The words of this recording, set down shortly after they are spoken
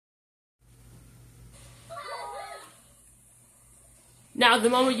Now,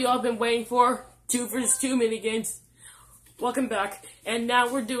 the moment you all been waiting for, 2 vs 2 minigames. Welcome back. And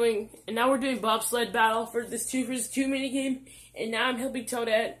now we're doing bobsled battle for this 2 vs 2 minigame. And now I'm helping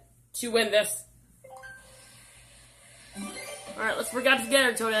Toadette to win this. Alright, let's work out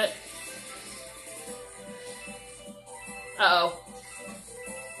together, Toadette. Uh-oh.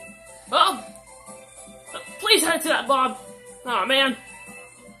 Oh! Please head to that Bob. Oh man.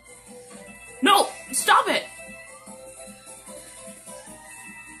 No! Stop it!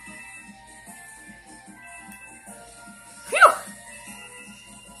 Phew!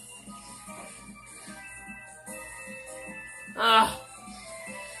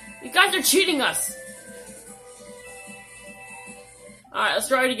 You guys are cheating us. Alright, let's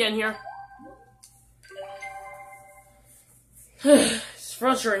try it again here. It's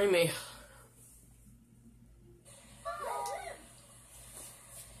frustrating me.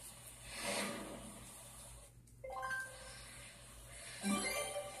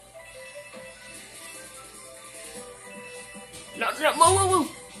 No, move!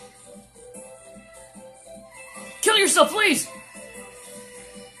 Kill yourself, please!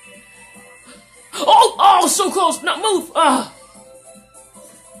 Oh, so close! No, move!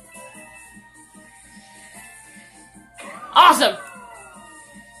 Awesome!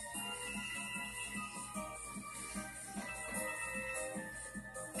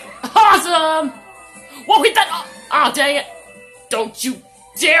 Awesome! Whoa, hit that! Oh, dang it! Don't you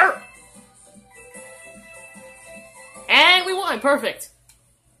dare! And we won! Perfect!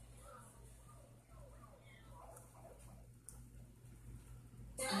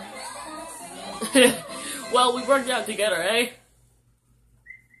 Well, we worked out together, eh?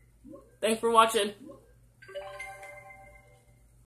 Thanks for watching.